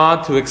with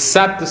God to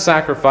accept the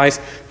sacrifice,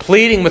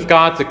 pleading with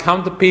God to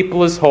come to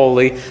people as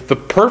holy. The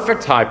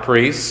perfect high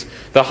priest,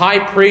 the high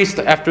priest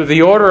after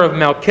the order of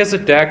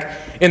Melchizedek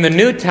in the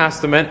New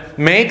Testament,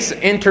 makes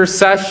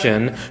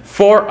intercession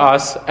for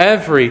us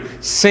every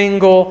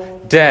single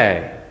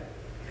day.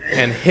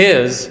 And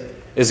his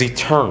is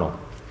eternal.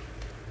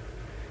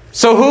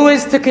 So who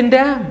is to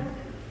condemn?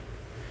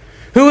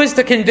 Who is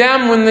to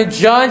condemn when the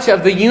judge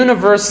of the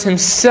universe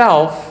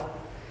himself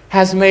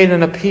has made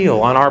an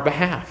appeal on our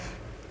behalf?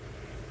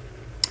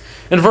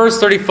 In verse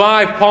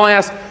 35, Paul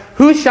asks,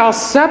 Who shall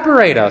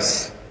separate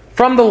us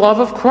from the love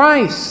of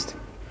Christ?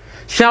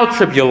 Shall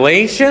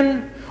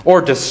tribulation,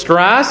 or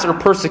distress, or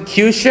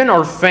persecution,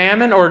 or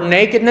famine, or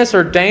nakedness,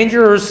 or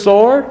danger, or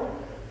sword?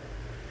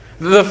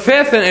 The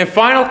fifth and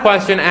final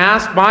question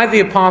asked by the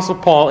Apostle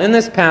Paul in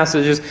this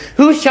passage is,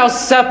 who shall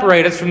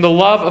separate us from the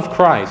love of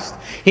Christ?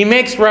 He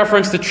makes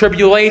reference to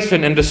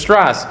tribulation and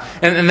distress,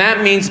 and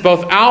that means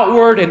both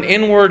outward and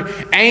inward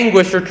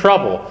anguish or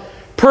trouble.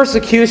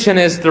 Persecution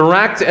is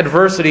direct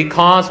adversity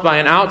caused by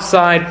an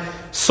outside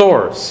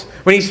source.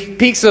 When he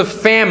speaks of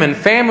famine,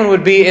 famine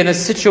would be in a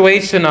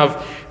situation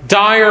of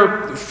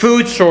dire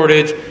food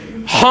shortage,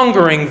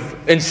 hungering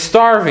and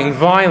starving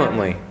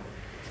violently.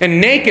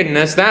 And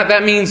nakedness,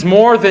 that means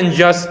more than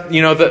just,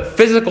 the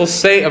physical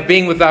state of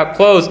being without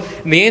clothes.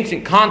 In the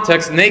ancient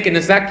context,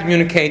 nakedness, that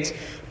communicates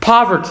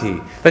poverty,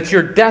 that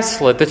you're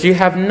desolate, that you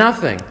have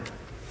nothing.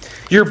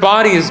 Your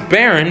body is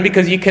barren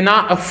because you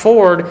cannot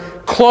afford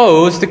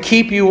clothes to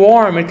keep you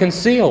warm and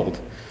concealed.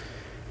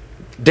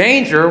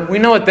 Danger, we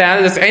know what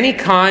that is, any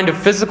kind of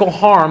physical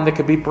harm that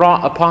could be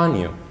brought upon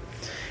you.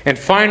 And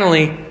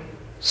finally,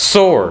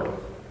 sword.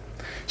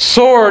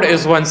 Sword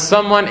is when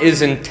someone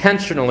is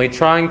intentionally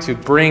trying to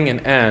bring an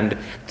end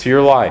to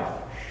your life.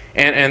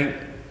 And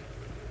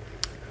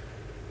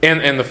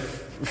the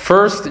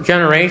first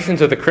generations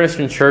of the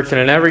Christian church,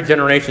 and in every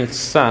generation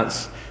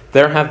since,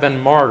 there have been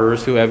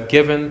martyrs who have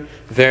given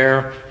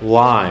their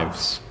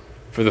lives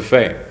for the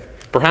faith.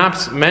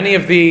 Perhaps many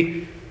of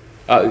the,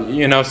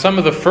 some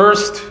of the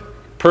first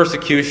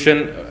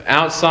persecution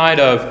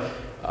outside of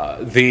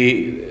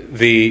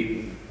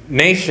the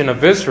nation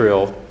of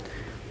Israel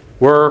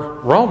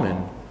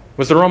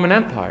was the Roman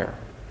Empire.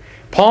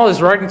 Paul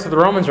is writing to the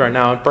Romans right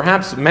now, and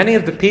perhaps many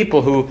of the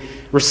people who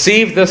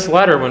received this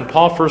letter when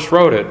Paul first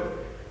wrote it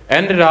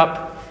ended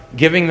up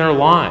giving their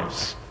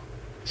lives,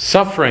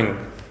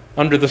 suffering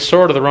under the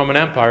sword of the Roman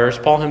Empire, as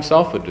Paul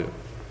himself would do.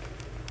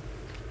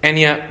 And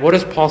yet, what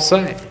does Paul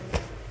say?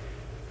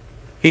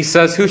 He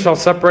says, who shall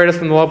separate us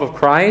from the love of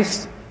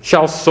Christ?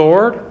 Shall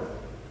sword?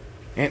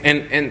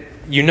 And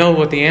you know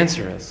what the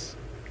answer is.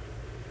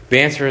 The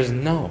answer is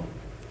no.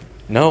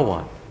 No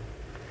one,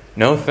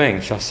 no thing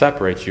shall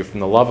separate you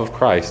from the love of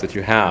Christ that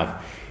you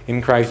have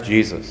in Christ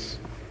Jesus.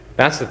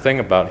 That's the thing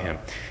about Him.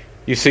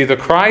 You see,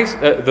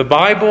 the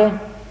Bible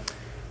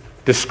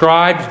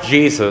describes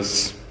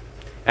Jesus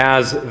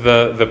as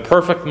the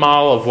perfect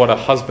model of what a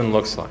husband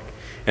looks like.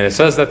 And it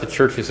says that the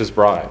church is His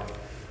bride.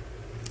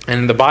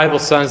 And the Bible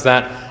says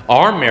that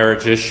our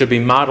marriages should be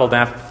modeled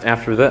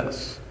after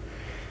this.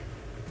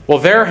 Well,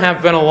 there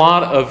have been a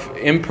lot of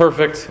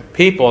imperfect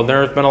people.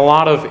 There has been a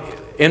lot of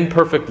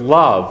imperfect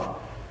love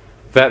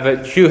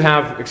that you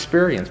have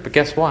experienced. But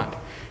guess what?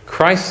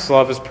 Christ's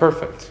love is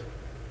perfect.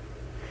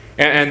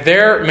 And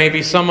there may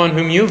be someone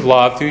whom you've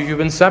loved who you've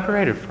been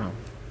separated from.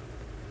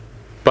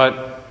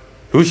 But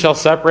who shall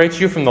separate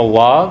you from the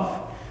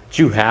love that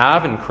you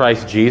have in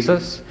Christ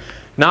Jesus?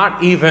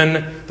 Not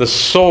even the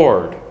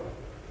sword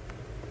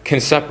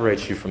can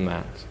separate you from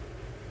that.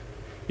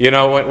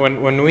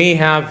 When we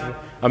have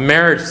a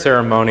marriage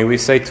ceremony, we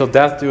say, till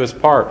death do us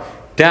part.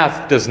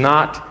 Death does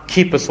not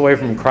keep us away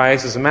from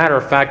Christ. As a matter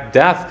of fact,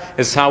 death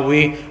is how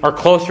we are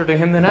closer to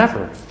Him than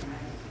ever.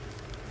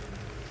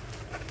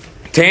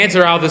 To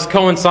answer how this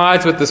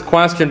coincides with this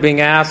question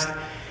being asked,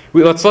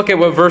 let's look at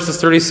what verses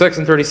 36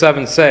 and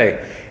 37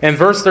 say. In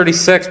verse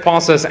 36,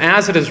 Paul says,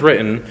 as it is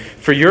written,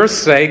 for your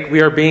sake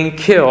we are being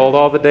killed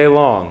all the day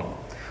long.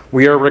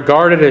 We are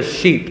regarded as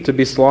sheep to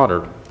be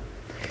slaughtered.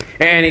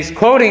 And he's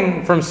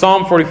quoting from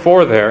Psalm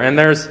 44 there, and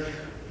there's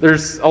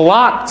a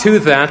lot to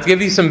that. To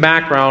give you some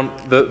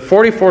background, the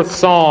 44th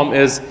Psalm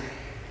is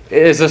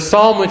a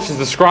psalm which is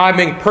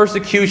describing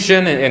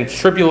persecution and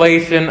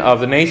tribulation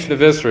of the nation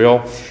of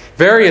Israel.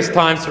 Various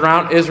times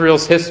throughout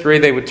Israel's history,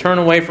 they would turn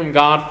away from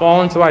God,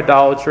 fall into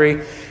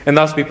idolatry, and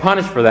thus be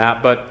punished for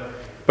that.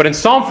 But in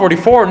Psalm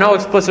 44, no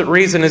explicit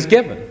reason is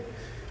given.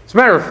 As a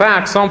matter of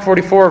fact, Psalm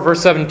 44,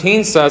 verse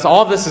 17 says,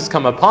 all this has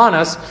come upon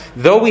us,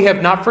 though we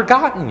have not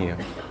forgotten you.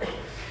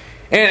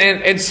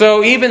 And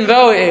so even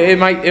though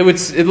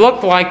it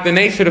looked like the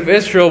nation of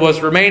Israel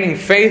was remaining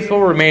faithful,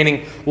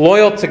 remaining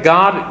loyal to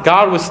God,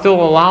 God was still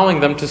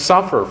allowing them to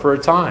suffer for a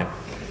time.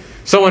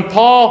 So when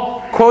Paul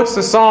quotes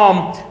the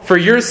psalm, for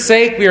your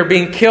sake we are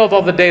being killed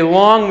all the day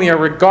long, we are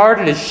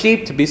regarded as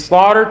sheep to be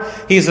slaughtered,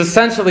 he's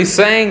essentially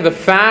saying the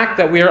fact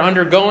that we are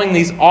undergoing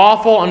these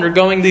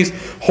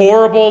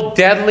horrible,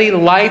 deadly,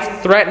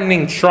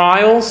 life-threatening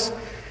trials,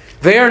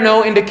 they are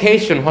no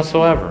indication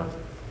whatsoever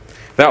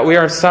that we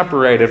are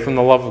separated from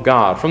the love of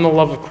God, from the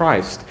love of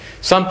Christ.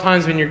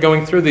 Sometimes when you're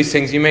going through these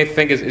things, you may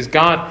think, is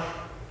God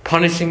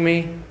punishing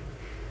me?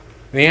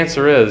 The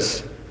answer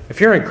is,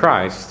 if you're in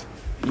Christ,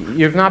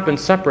 you've not been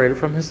separated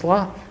from His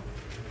love.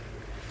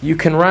 You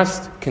can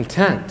rest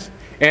content.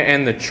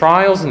 And the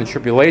trials and the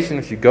tribulation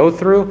that you go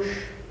through,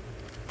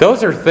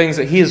 those are things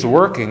that He is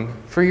working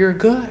for your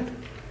good,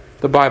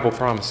 the Bible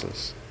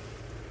promises.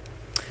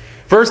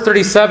 Verse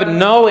 37,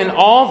 no, in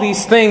all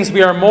these things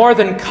we are more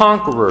than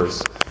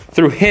conquerors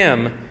through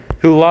Him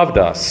who loved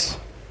us.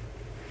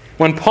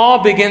 When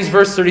Paul begins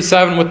verse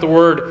 37 with the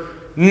word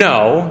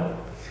no,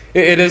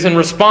 it is in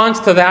response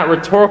to that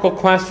rhetorical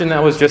question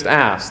that was just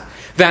asked.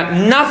 That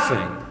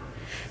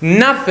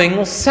nothing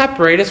will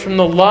separate us from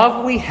the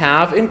love we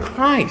have in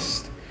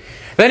Christ.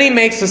 Then he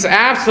makes this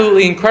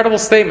absolutely incredible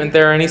statement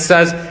there, and he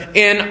says,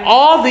 in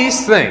all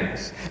these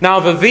things. Now,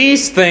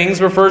 these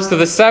things refers to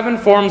the 7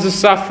 forms of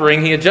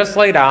suffering he had just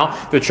laid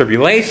out. The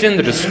tribulation,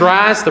 the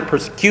distress, the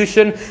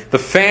persecution, the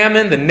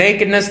famine, the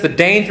nakedness, the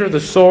danger, the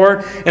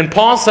sword. And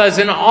Paul says,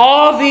 in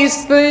all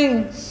these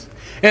things,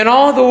 and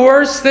all the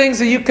worst things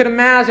that you could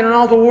imagine, and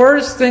all the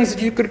worst things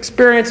that you could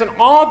experience, and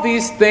all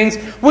these things,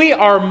 we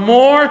are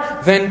more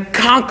than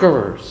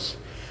conquerors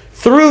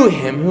through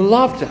Him who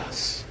loved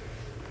us.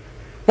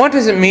 What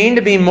does it mean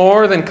to be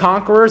more than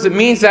conquerors? It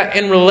means that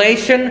in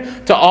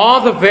relation to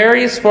all the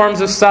various forms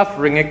of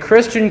suffering a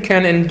Christian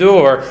can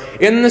endure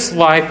in this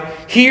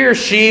life, he or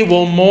she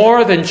will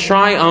more than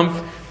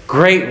triumph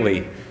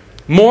greatly,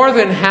 more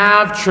than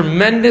have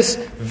tremendous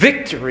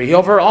victory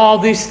over all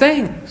these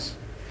things.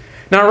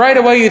 Now, right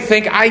away you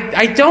think,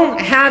 I don't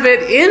have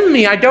it in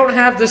me. I don't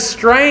have the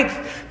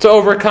strength to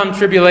overcome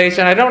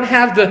tribulation. I don't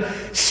have the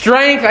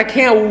strength. I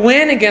can't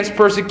win against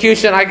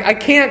persecution. I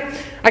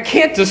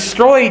can't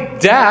destroy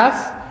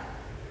death.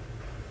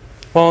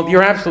 Well,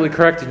 you're absolutely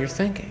correct in your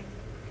thinking.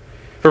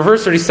 For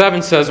verse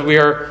 37 says we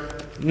are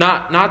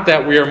not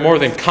that we are more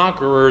than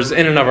conquerors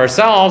in and of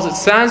ourselves. It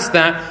says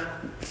that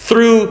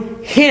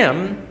through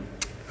Him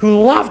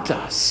who loved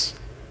us.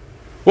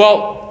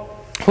 Well,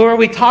 who are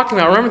we talking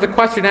about? Remember the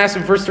question asked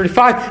in verse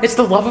 35. It's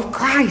the love of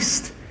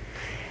Christ.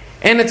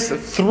 And it's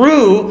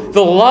through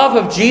the love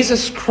of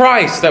Jesus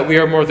Christ that we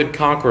are more than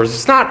conquerors.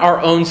 It's not our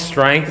own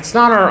strength. It's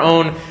not our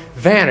own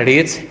vanity.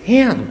 It's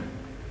Him.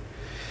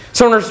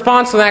 So in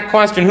response to that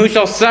question, who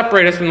shall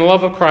separate us from the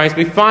love of Christ,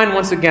 we find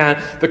once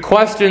again the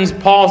questions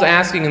Paul's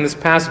asking in this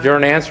passage are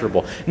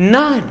unanswerable.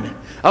 None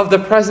of the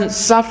present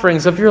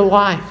sufferings of your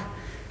life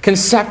can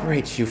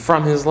separate you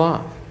from His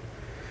love.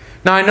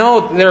 Now I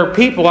know there are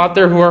people out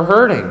there who are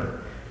hurting.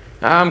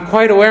 I'm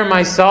quite aware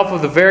myself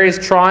of the various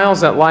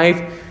trials that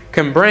life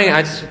can bring.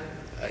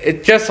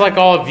 Just like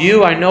all of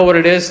you, I know what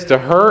it is to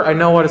hurt. I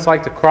know what it's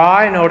like to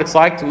cry. I know what it's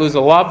like to lose a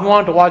loved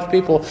one, to watch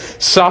people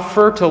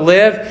suffer, to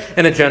live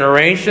in a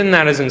generation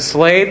that is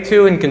enslaved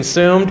to and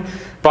consumed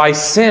by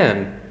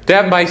sin, to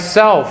have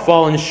myself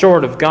fallen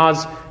short of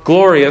God's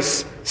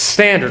glorious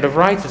standard of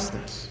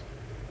righteousness.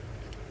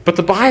 But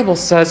the Bible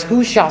says,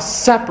 who shall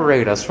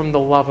separate us from the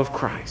love of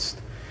Christ?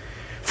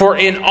 For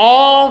in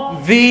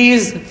all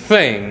these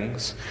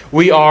things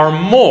we are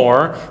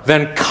more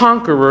than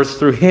conquerors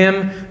through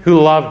Him who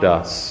loved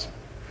us.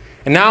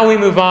 And now we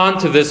move on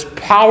to this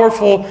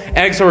powerful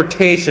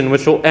exhortation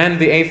which will end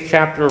the 8th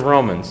chapter of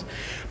Romans.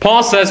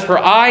 Paul says, for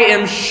I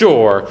am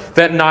sure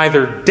that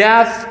neither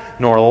death,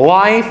 nor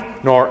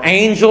life, nor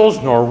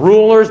angels, nor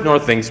rulers, nor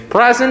things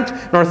present,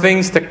 nor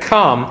things to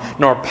come,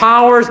 nor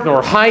powers,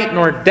 nor height,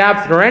 nor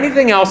depth, nor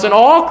anything else in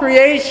all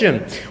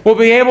creation will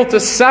be able to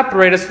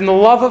separate us from the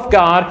love of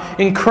God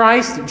in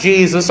Christ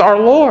Jesus our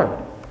Lord.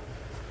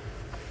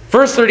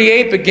 Verse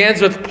 38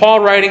 begins with Paul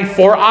writing,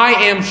 for I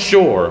am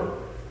sure.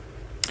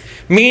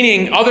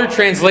 Meaning, other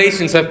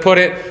translations have put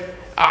it,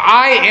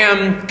 I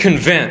am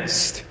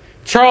convinced.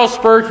 Charles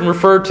Spurgeon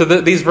referred to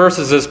these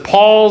verses as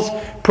Paul's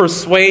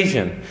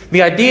persuasion.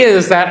 The idea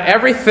is that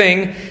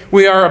everything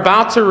we are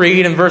about to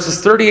read in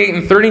verses 38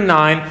 and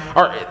 39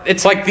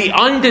 it's like the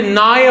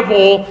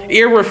undeniable,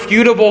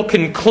 irrefutable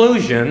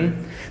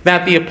conclusion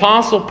that the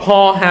Apostle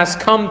Paul has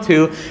come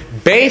to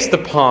based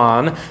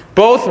upon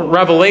both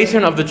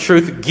revelation of the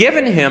truth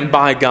given him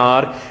by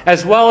God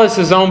as well as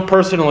his own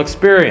personal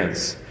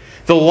experience.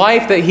 The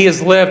life that he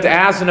has lived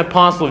as an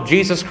apostle of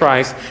Jesus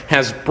Christ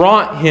has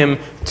brought him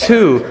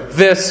to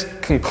this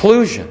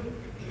conclusion.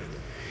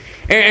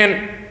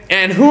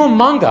 And who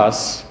among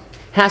us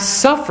has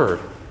suffered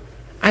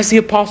as the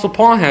Apostle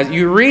Paul has?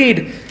 You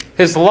read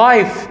his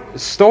life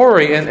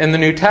story in the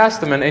New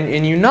Testament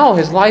and you know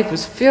his life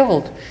is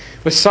filled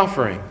with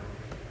suffering.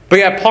 But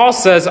yet Paul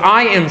says,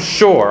 I am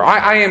sure,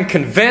 I am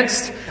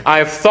convinced, I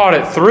have thought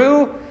it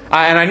through,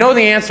 and I know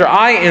the answer.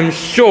 I am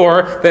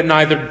sure that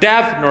neither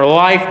death, nor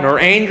life, nor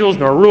angels,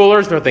 nor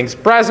rulers, nor things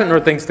present, nor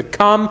things to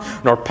come,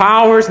 nor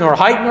powers, nor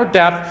height, nor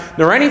depth,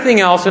 nor anything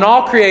else in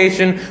all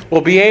creation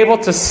will be able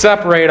to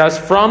separate us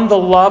from the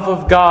love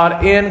of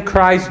God in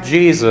Christ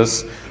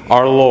Jesus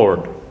our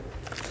Lord.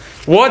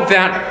 Would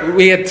that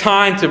we had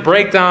time to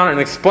break down and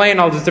explain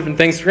all these different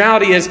things. The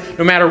reality is,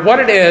 no matter what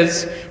it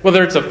is,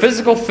 whether it's a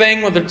physical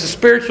thing, whether it's a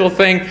spiritual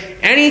thing,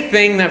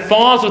 anything that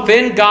falls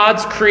within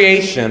God's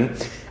creation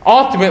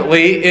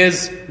ultimately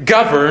is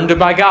governed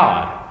by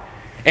God.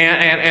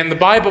 And the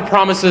Bible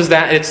promises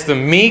that it's the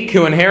meek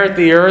who inherit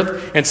the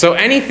earth. And so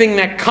anything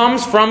that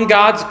comes from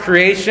God's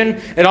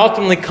creation, it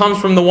ultimately comes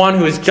from the one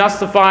who has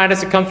justified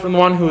us. It comes from the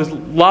one who has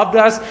loved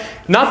us.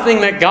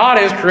 Nothing that God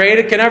has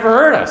created can ever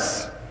hurt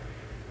us.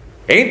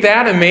 Ain't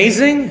that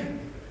amazing?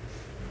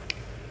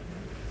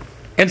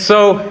 And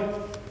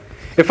so,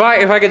 if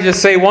I could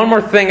just say one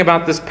more thing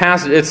about this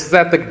passage, it's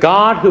that the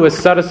God who has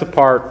set us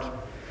apart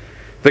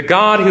The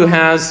God who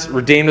has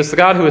redeemed us, the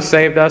God who has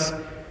saved us,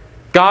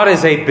 God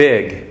is a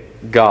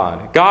big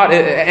God. God,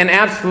 and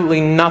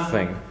absolutely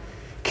nothing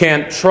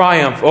can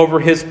triumph over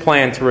His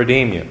plan to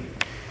redeem you.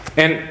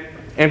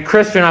 And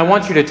Christian, I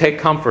want you to take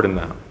comfort in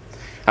that.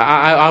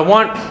 I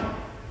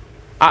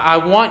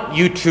want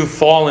you to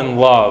fall in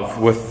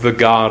love with the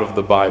God of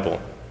the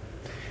Bible.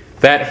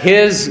 That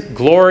His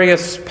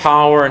glorious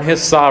power and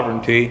His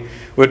sovereignty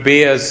would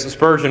be, as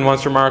Spurgeon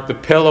once remarked, the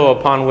pillow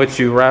upon which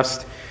you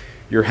rest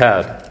your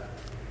head.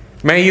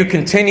 May you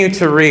continue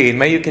to read,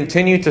 may you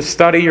continue to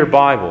study your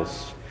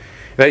Bibles,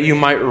 that you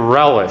might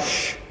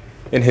relish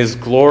in His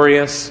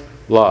glorious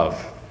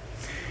love.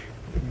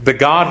 The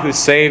God who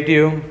saved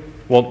you,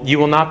 well, you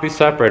will not be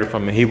separated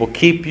from Him. He will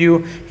keep you,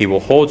 He will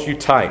hold you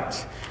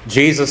tight.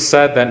 Jesus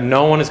said that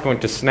no one is going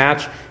to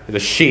snatch the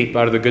sheep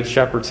out of the Good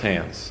Shepherd's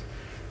hands.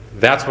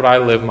 That's what I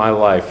live my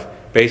life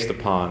based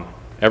upon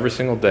every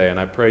single day, and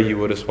I pray you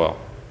would as well.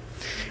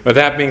 With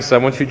that being said,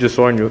 I want you to just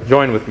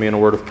join with me in a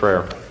word of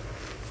prayer.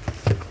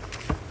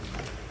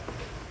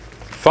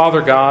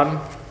 Father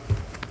God,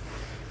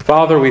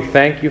 Father, we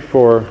thank you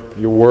for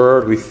your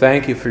word. We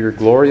thank you for your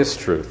glorious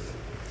truth.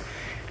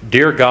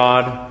 Dear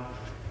God,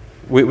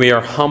 we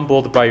are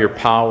humbled by your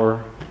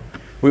power.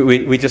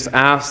 We just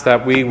ask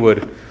that we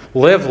would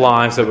live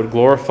lives that would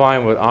glorify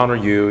and would honor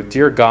you.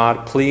 Dear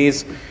God,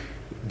 please,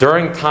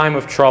 during time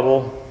of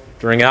trouble,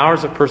 during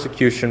hours of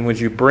persecution, would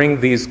you bring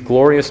these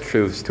glorious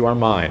truths to our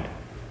mind,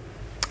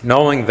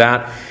 knowing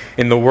that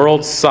in the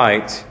world's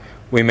sight,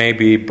 we may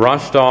be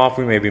brushed off,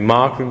 we may be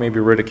mocked, we may be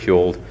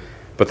ridiculed,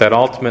 but that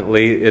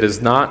ultimately it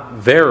is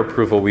not their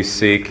approval we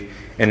seek,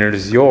 and it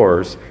is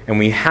yours, and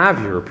we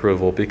have your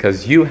approval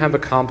because you have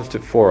accomplished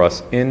it for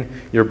us in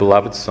your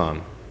beloved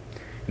Son,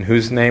 in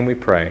whose name we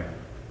pray.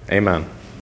 Amen.